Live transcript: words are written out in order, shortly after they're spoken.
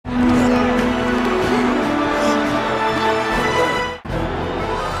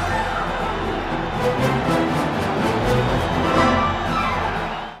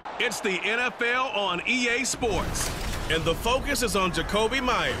NFL on EA Sports. And the focus is on Jacoby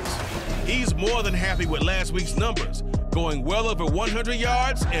Myers. He's more than happy with last week's numbers, going well over 100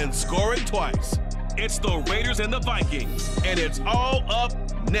 yards and scoring twice. It's the Raiders and the Vikings, and it's all up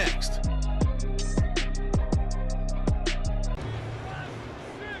next.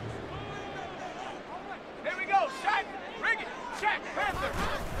 Here we go, Shaq. Bring it. Shaq, Panther.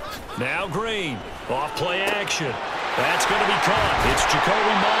 Now Green, off play action. That's going to be caught. It's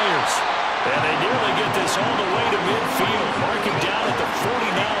Jacoby Myers. And they nearly get this all the way to midfield. Marking down at the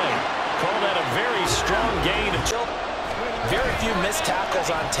 49. Call that a very strong gain. Very few missed tackles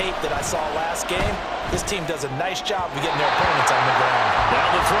on tape that I saw last game. This team does a nice job of getting their opponents on the ground. Now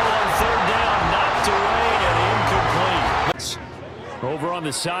the throw on third down, knocked away and incomplete. Over on the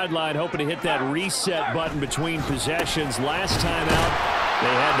sideline, hoping to hit that reset button between possessions. Last time out,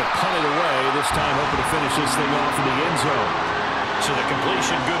 they had to punt it away. This time hoping to finish this thing off in the end zone. So the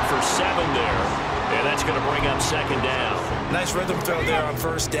completion good for 7 there. And that's going to bring up second down. Nice rhythm throw there on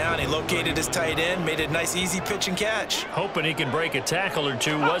first down. He located his tight end, made a nice easy pitch and catch. Hoping he can break a tackle or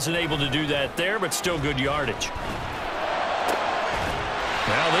two. Wasn't able to do that there, but still good yardage.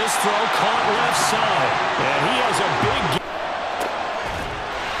 Now this throw caught left side. And he has a big...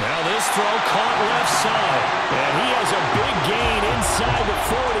 Now this throw caught left side. And he has a big gain inside the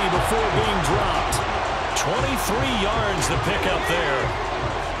 40 before being dropped. 23 yards the pickup there.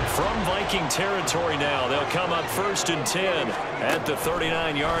 From Viking territory now, they'll come up 1st and 10 at the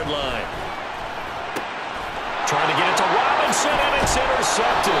 39-yard line. Trying to get it to Robinson, and it's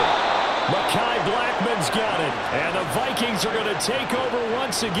intercepted. Mekhi Blackman's got it, and the Vikings are going to take over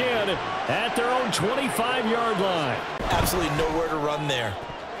once again at their own 25-yard line. Absolutely nowhere to run there.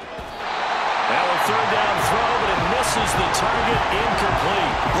 Now a third down throw, but it misses the target,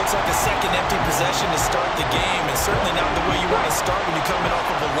 incomplete. Looks like a second empty possession to start the game, and certainly not the way you want to start when you're coming off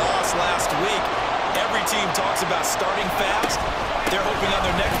of a loss last week. Every team talks about starting fast. They're hoping on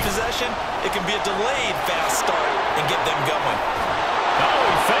their next possession, it can be a delayed fast start and get them going. Oh,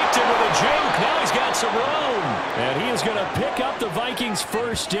 he faked it with a juke. Now he's got some room. And he is going to pick up the Vikings'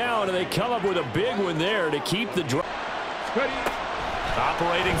 first down, and they come up with a big one there to keep the drive.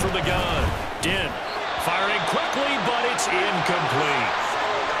 Operating from the gun. Dent firing quickly, but it's incomplete.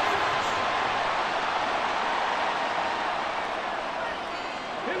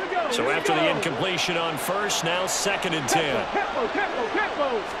 So after the incompletion on first, now 2nd and 10.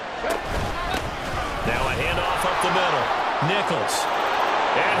 Now a handoff up the middle. Nichols.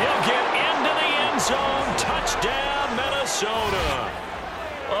 And he'll get into the end zone. Touchdown, Minnesota.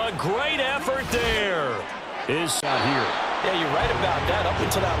 A great effort there. Is out here. Yeah, you're right about that. Up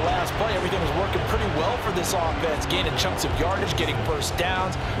until that last play, everything was working pretty well for this offense. Gaining chunks of yardage, getting first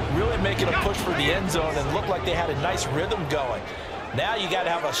downs, really making a push for the end zone, and looked like they had a nice rhythm going. Now you got to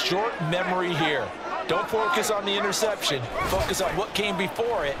have a short memory here. Don't focus on the interception. Focus on what came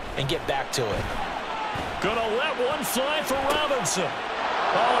before it and get back to it. Gonna let one fly for Robinson.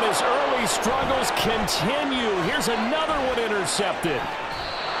 Oh, and his early struggles continue. Here's another one intercepted.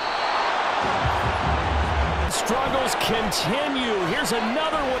 Struggles continue. Here's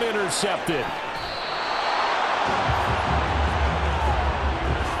another one intercepted.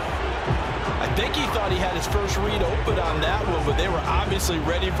 I think he thought he had his first read open on that one, but they were obviously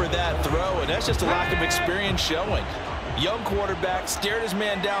ready for that throw, and that's just a lack of experience showing. Young quarterback stared his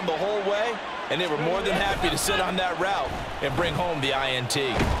man down the whole way, and they were more than happy to sit on that route and bring home the INT.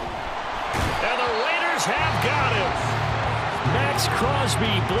 And the Raiders have got him. Max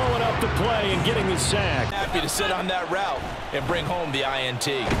Crosby blowing up the play and getting the sack. Happy to sit on that route and bring home the INT.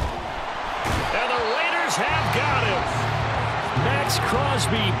 And the Raiders have got him. Max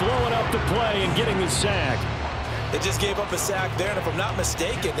Crosby blowing up the play and getting the sack. They just gave up a sack there, and if I'm not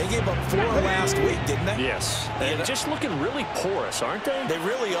mistaken, they gave up 4 last week, didn't they? Yes. And just looking really porous, aren't they? They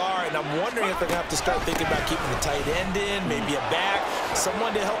really are, and I'm wondering if they're going to have to start thinking about keeping the tight end in, maybe a back,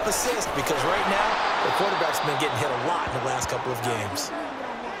 someone to help assist, because right now, the quarterback's been getting hit a lot in the last couple of games.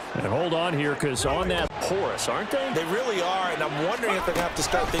 And hold on here, because on that porous, aren't they? They really are, and I'm wondering if they're going to have to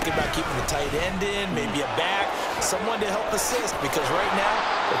start thinking about keeping the tight end in, maybe a back, someone to help assist, because right now,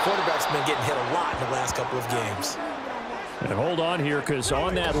 the quarterback's been getting hit a lot in the last couple of games. And hold on here, because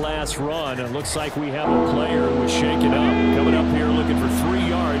on that last run, it looks like we have a player who was shaken up. Coming up here looking for 3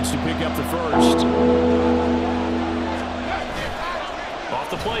 yards to pick up the first. Off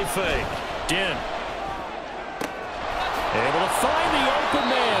the play fake. Dent. Able to find the open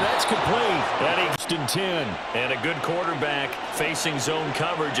man. That's complete. And he's in 10. And a good quarterback facing zone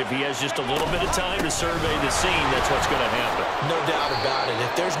coverage. If he has just a little bit of time to survey the scene, that's what's going to happen. No doubt about it.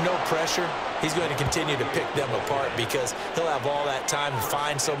 If there's no pressure, he's going to continue to pick them apart because he'll have all that time to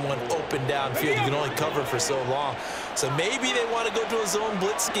find someone open downfield. You can only cover for so long. So maybe they want to go to a zone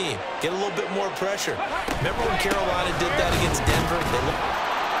blitz scheme, get a little bit more pressure. Remember when Carolina did that against Denver?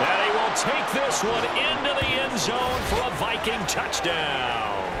 And he will take this one into the end zone for a Viking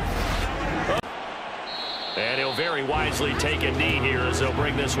touchdown. And he'll very wisely take a knee here as they'll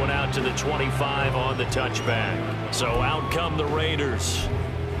bring this one out to the 25 on the touchback. So out come the Raiders.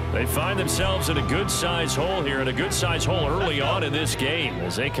 They find themselves in a good-sized hole here, and a good-sized hole early on in this game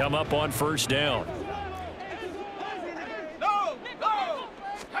as they come up on first down.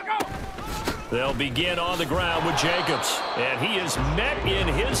 They'll begin on the ground with Jacobs, and he is met in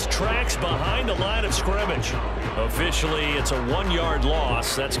his tracks behind the line of scrimmage. Officially, it's a 1-yard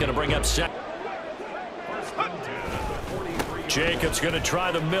loss. That's going to bring up second. Jacobs going to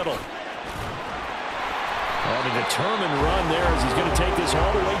try the middle. On a determined run there as he's going to take this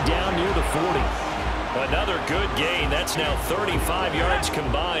all the way down near the 40. Another good gain. That's now 35 yards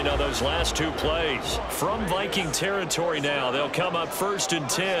combined on those last 2 plays. From Viking territory now, they'll come up 1st and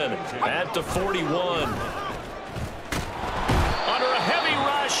 10 at the 41. Under a heavy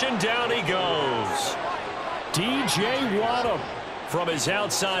rush, and down he goes. DJ Waddle from his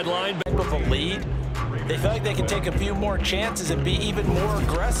outside line. Of a lead, they feel like they can take a few more chances and be even more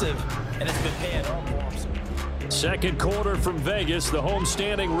aggressive, and it's been paying off for them. Second quarter from Vegas, the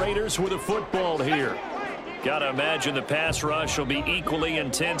homestanding Raiders with a football here. Got to imagine the pass rush will be equally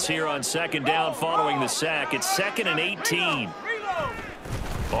intense here on second down following the sack. It's 2nd and 18.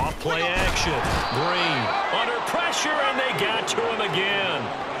 Off play action. Green under pressure, and they got to him again.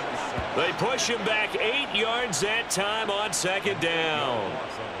 They push him back 8 yards that time on second down.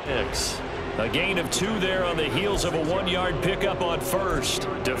 A gain of 2 there on the heels of a 1-yard pickup on first.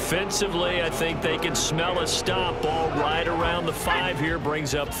 Defensively, I think they can smell a stop. Ball right around the 5 here,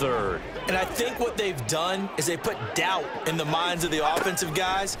 brings up 3rd. And I think what they've done is they put doubt in the minds of the offensive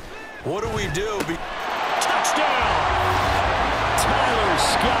guys. What do we do? Touchdown! Tyler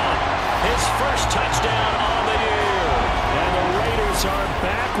Scott, his first touchdown on the year. And the Raiders are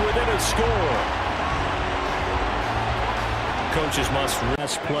back within a score. Coaches must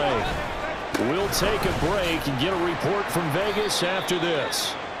rest play. We'll take a break and get a report from Vegas after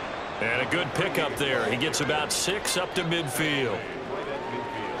this. And a good pickup there. He gets about 6 up to midfield.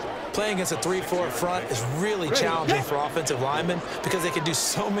 Playing against a 3-4 front is really challenging for offensive linemen because they can do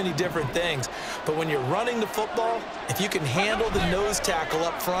so many different things. But when you're running the football, if you can handle the nose tackle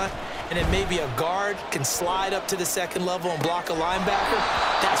up front, and then maybe a guard can slide up to the second level and block a linebacker,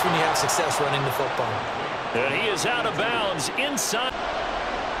 that's when you have success running the football. And he is out of bounds inside.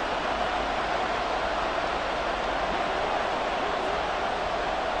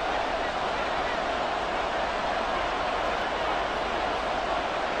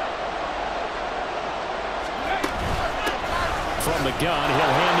 From the gun,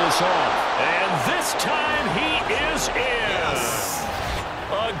 he'll hand this off. And this time he is in. Yes.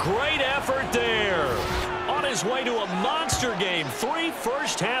 A great effort there. On his way to a monster game. 3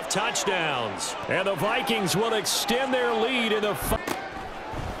 first-half touchdowns. And the Vikings will extend their lead in the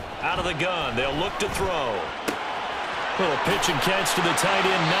out of the gun. They'll look to throw. Little pitch and catch to the tight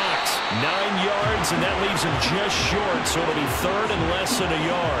end, Knox. 9 yards, and that leaves him just short, so it'll be 3rd and less than a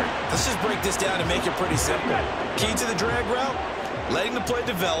yard. Let's just break this down and make it pretty simple. Key to the drag route, letting the play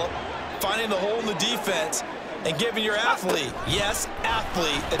develop, finding the hole in the defense, and giving your athlete, yes,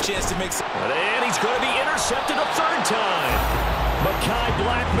 athlete, a chance to make some. And he's going to be intercepted a 3rd time. Mekhi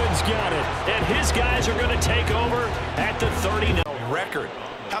Blackman's got it, and his guys are going to take over at the 30. Record.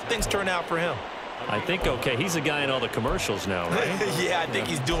 How things turn out for him? I think okay. He's a guy in all the commercials now, right? Yeah, I think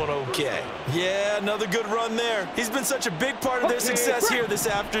he's doing okay. Yeah, another good run there. He's been such a big part of their success here this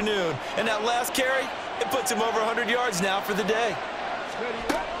afternoon. And that last carry, it puts him over 100 yards now for the day.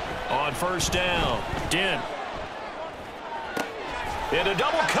 On first down, Dent. Into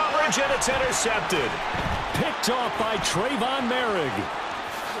double coverage, and it's intercepted. Picked off by Trayvon Merrick.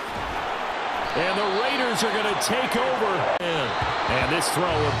 And the Raiders are going to take over. And this throw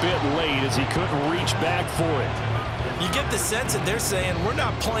a bit late as he couldn't reach back for it. You get the sense that they're saying we're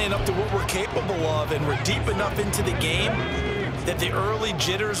not playing up to what we're capable of, and we're deep enough into the game that the early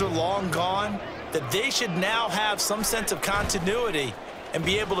jitters are long gone, that they should now have some sense of continuity and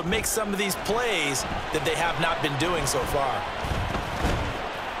be able to make some of these plays that they have not been doing so far.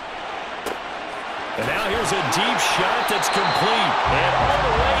 And now here's a deep shot that's complete. And all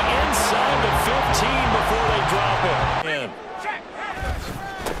the way inside the 15 before they drop it. And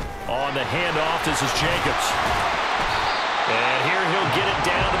on the handoff, this is Jacobs. And here he'll get it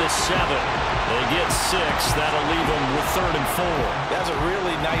down to the 7. They get 6. That'll leave them with 3rd and 4. That's a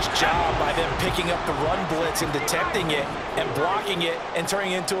really nice job by them picking up the run blitz and detecting it and blocking it and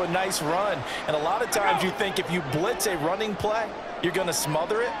turning it into a nice run. And a lot of times you think if you blitz a running play, you're going to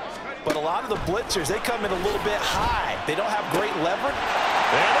smother it. But a lot of the blitzers, they come in a little bit high. They don't have great leverage.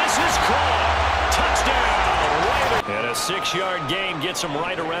 And this is caught. Touchdown. And a 6-yard gain gets them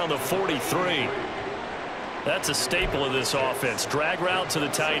right around the 43. That's a staple of this offense. Drag route to the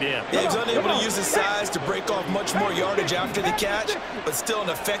tight end. Yeah, he's unable to use his size to break off much more yardage after the catch, but still an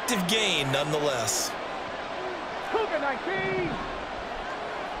effective gain nonetheless.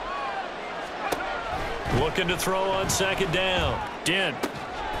 Looking to throw on 2nd down. Dent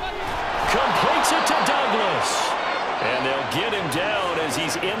completes it to Douglas. And they'll get him down as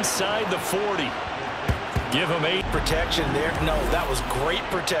he's inside the 40. Give him 8. Protection there. No, that was great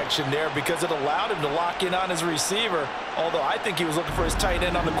protection there because it allowed him to lock in on his receiver, although I think he was looking for his tight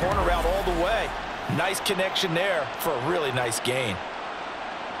end on the corner route all the way. Nice connection there for a really nice gain.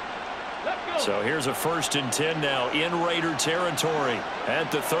 So here's a 1st and 10 now in Raider territory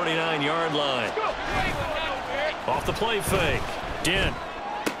at the 39-yard line. Off the play fake. Dent.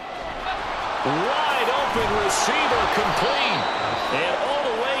 Wide open receiver complete. And all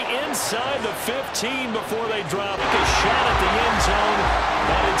the way inside the 15 before they drop. A shot at the end zone,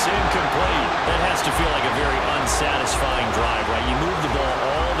 but it's incomplete. That has to feel like a very unsatisfying drive, right? You move the ball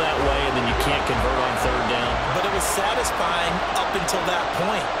all that way, and then you can't convert on 3rd down. But it was satisfying up until that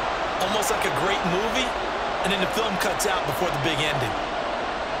point. Almost like a great movie, and then the film cuts out before the big ending.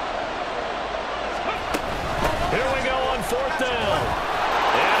 Here we go on 4th down.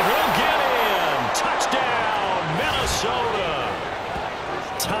 And he'll get in. Touchdown, Minnesota.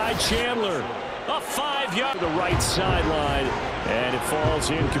 Ty Chandler, a 5-yard to the right sideline, and it falls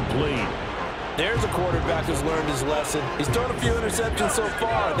incomplete. There's a quarterback who's learned his lesson. He's thrown a few interceptions so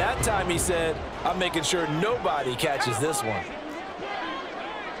far. That time he said, I'm making sure nobody catches this one.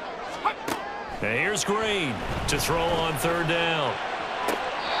 And here's Green to throw on 3rd down.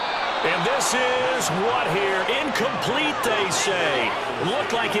 And this is what here? Incomplete, they say.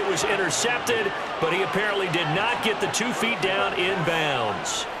 Looked like it was intercepted, but he apparently did not get the 2 feet down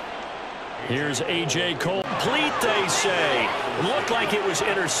inbounds. Here's A.J. Cole. Complete, they say. Looked like it was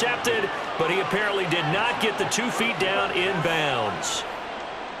intercepted, but he apparently did not get the 2 feet down inbounds.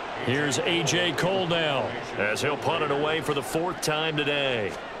 Here's A.J. Cole now as he'll punt it away for the 4th time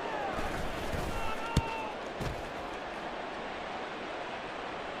today.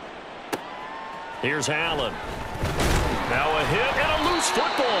 Here's Allen. Now a hit and a loose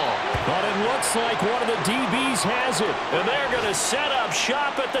football. But it looks like one of the DBs has it. And they're going to set up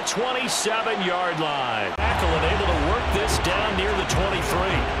shop at the 27-yard line. Tackle and able to work this down near the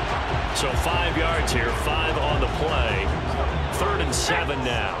 23. So 5 yards here, 5 on the play. 3rd and 7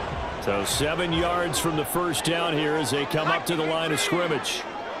 now. So 7 yards from the 1st down here as they come up to the line of scrimmage.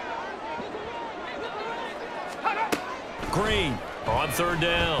 Green on 3rd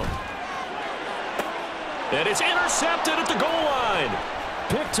down. And it's intercepted at the goal line.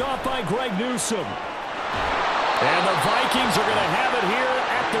 Picked off by Greg Newsome. And the Vikings are going to have it here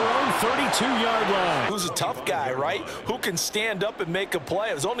at their own 32-yard line. Who's a tough guy, right? Who can stand up and make a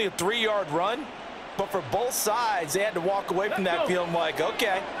play. It was only a 3-yard run, but for both sides, they had to walk away from that feeling like,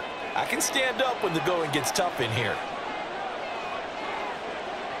 okay, I can stand up when the going gets tough in here.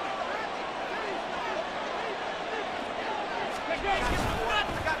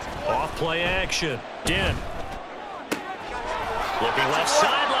 Off play action. Dent. Looking left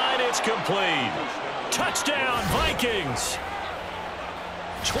sideline. It's complete. Touchdown, Vikings.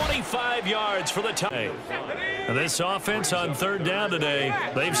 25 yards for the tie. This offense on 3rd down today,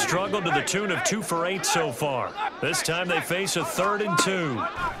 they've struggled to the tune of 2 for 8 so far. This time they face a 3rd and 2.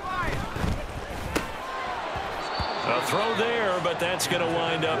 A throw there, but that's going to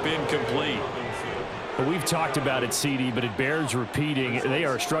wind up incomplete. We've talked about it, CD, but it bears repeating. They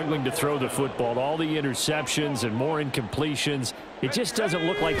are struggling to throw the football. All the interceptions and more incompletions. It just doesn't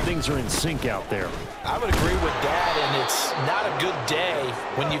look like things are in sync out there. I would agree with that, and it's not a good day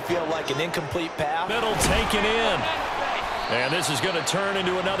when you feel like an incomplete pass. Middle taken in. And this is going to turn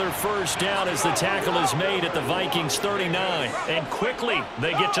into another 1st down as the tackle is made at the Vikings 39. And quickly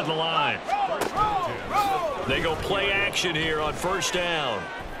they get to the line. They go play action here on 1st down.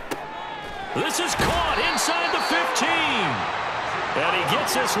 This is caught inside the 15. And he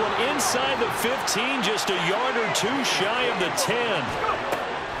gets this one inside the 15, just a yard or 2 shy of the 10.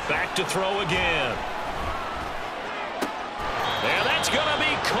 Back look to throw again. And that's going to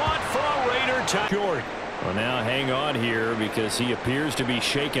be caught for a Raider touchdown. Well, now hang on here because he appears to be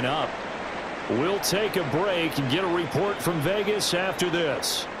shaken up. We'll take a break and get a report from Vegas after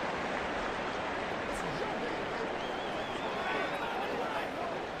this.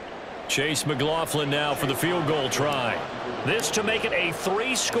 Chase McLaughlin now for the field goal try. This to make it a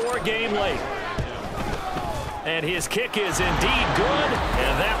 3-score game late. And his kick is indeed good,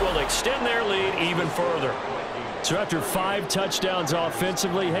 and that will extend their lead even further. So after 5 touchdowns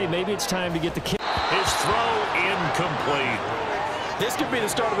offensively, hey, maybe it's time to get the kick. His throw incomplete. This could be the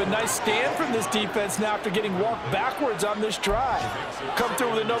start of a nice stand from this defense now after getting walked backwards on this drive. Come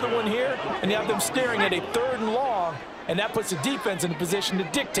through with another one here, and you have them staring at a 3rd and long, and that puts the defense in a position to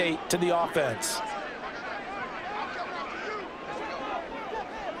dictate to the offense.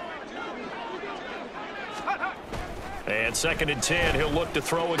 And 2nd and 10, he'll look to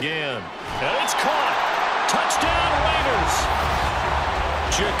throw again. And it's caught. Touchdown, Raiders.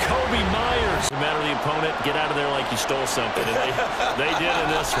 Jacoby Myers. No matter the opponent, get out of there like you stole something. And they did in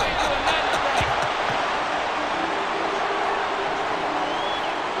this one.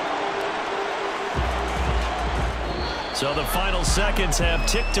 So the final seconds have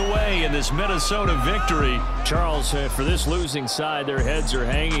ticked away in this Minnesota victory. Charles, for this losing side, their heads are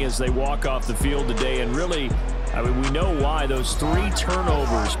hanging as they walk off the field today. And really, I mean, we know why. Those 3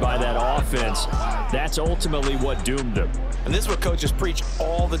 turnovers by that offense, that's ultimately what doomed them. And this is what coaches preach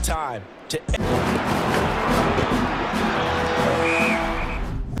all the time. To